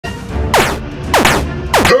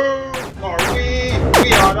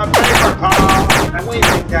PaperPals and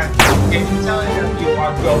Withered Foxy. Can you tell him you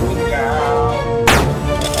are going down?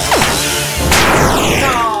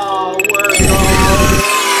 No, we're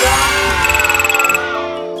going down.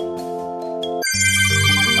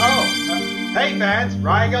 Oh, hey fans,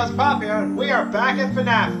 Ryan Goes Pop here, and we are back at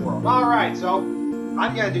FNaF World. Alright, so I'm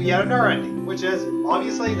gonna do yet another ending, which is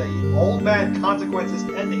obviously the Old Man Consequences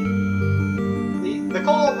ending. The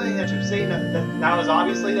cool thing that you've seen now is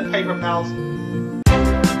obviously the PaperPals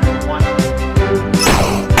one. So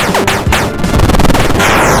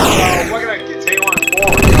we're gonna continue on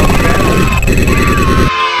forward.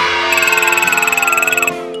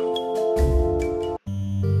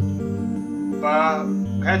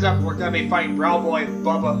 Heads up, we're gonna be fighting Brown Boy and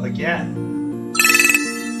Bubba again.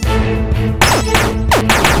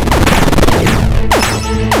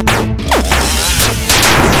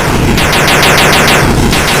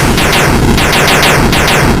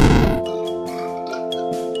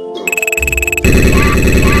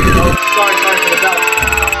 Sorry for the belch.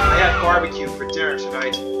 I had barbecue for dinner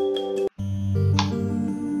tonight.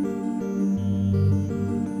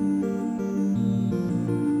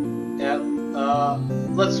 Yeah,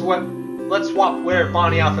 let's swap Weird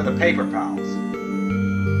Bonnie out for the PaperPals.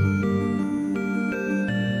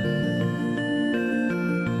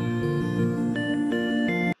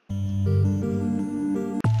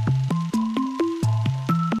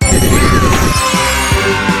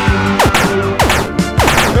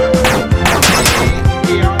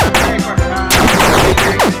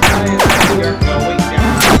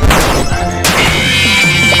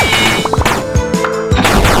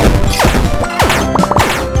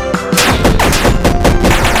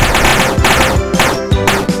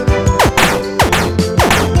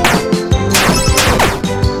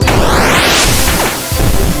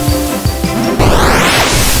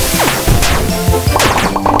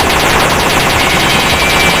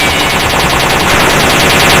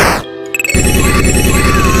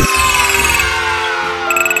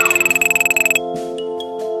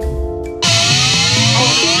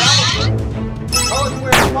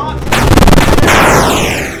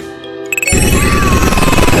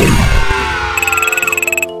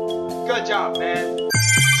 Good job, man.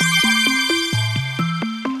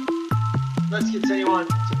 Let's continue on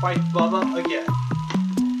to fight Bubba again.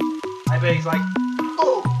 I bet he's like,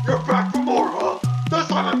 oh, you're back for more, huh? This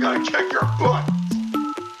time I'm gonna kick your butt.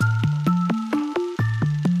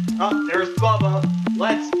 Oh, there's Bubba.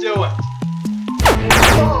 Let's do it.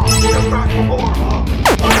 Oh, you're back for more, huh?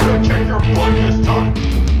 I'm gonna kick your butt this time.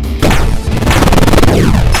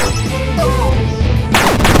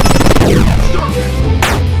 Stop it.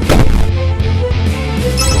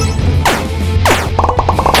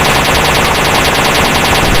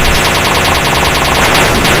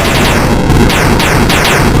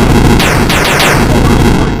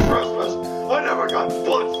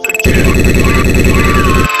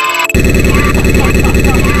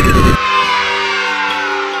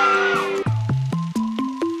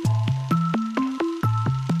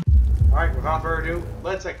 Alright, without further ado,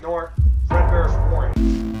 let's ignore Fredbear's warning.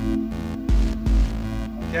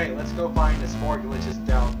 Okay, let's go find the more glitches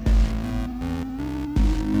down there.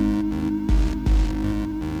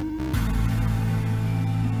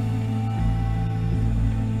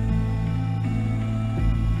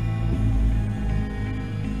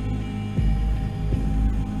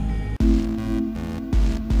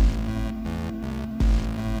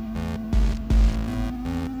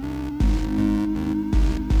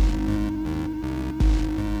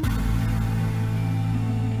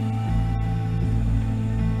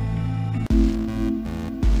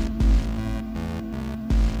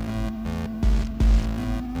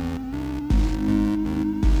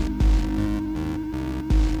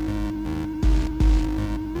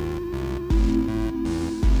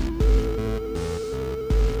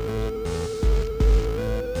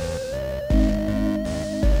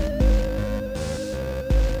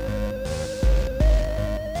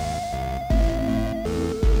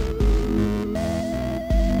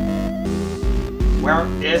 Where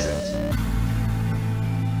is it?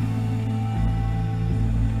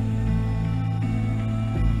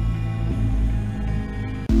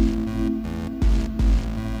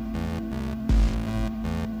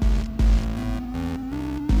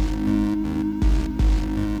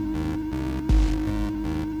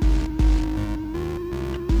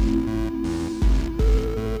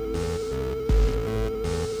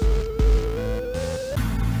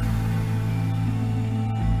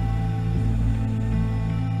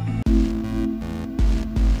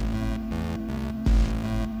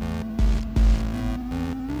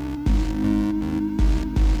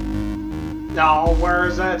 No, where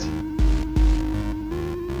is it?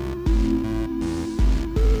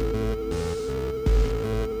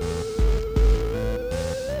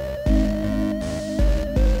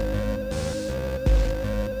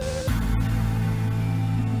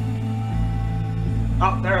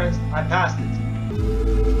 fixed. I passed it.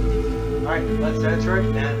 Alright, let's enter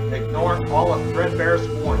it and ignore all of Fredbear's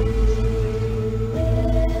warnings.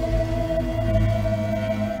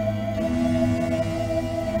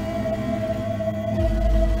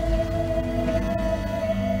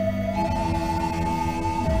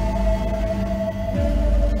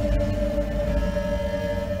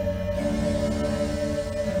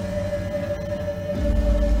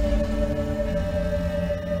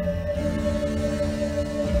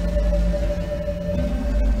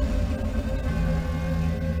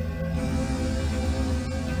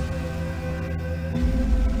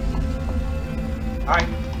 Alright,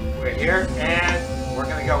 we're here, and we're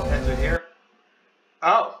gonna go enter here.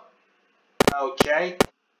 Oh, okay.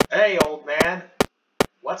 Hey, old man.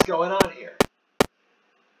 What's going on here?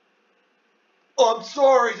 I'm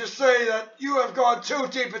sorry to say that you have gone too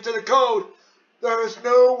deep into the code. There is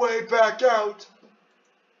no way back out.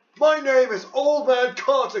 My name is Old Man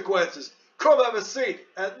Consequences. Come have a seat,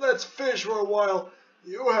 and let's fish for a while.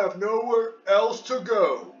 You have nowhere else to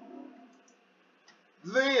go.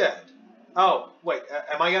 The end. Oh, wait,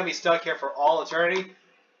 am I going to be stuck here for all eternity?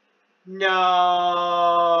 No!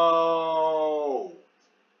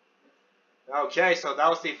 Okay, so that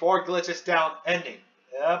was the 4 glitches down ending.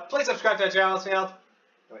 Please subscribe to the channel, helps me out.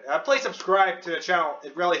 Please subscribe to the channel,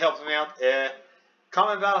 it really helps me out.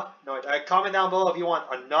 Comment down below if you want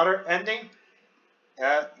another ending.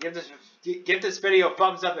 Give this video a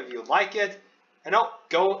thumbs up if you like it. And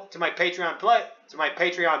go to my Patreon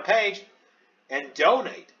page and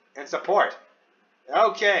donate and support.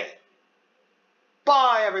 Okay.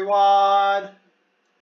 Bye, everyone.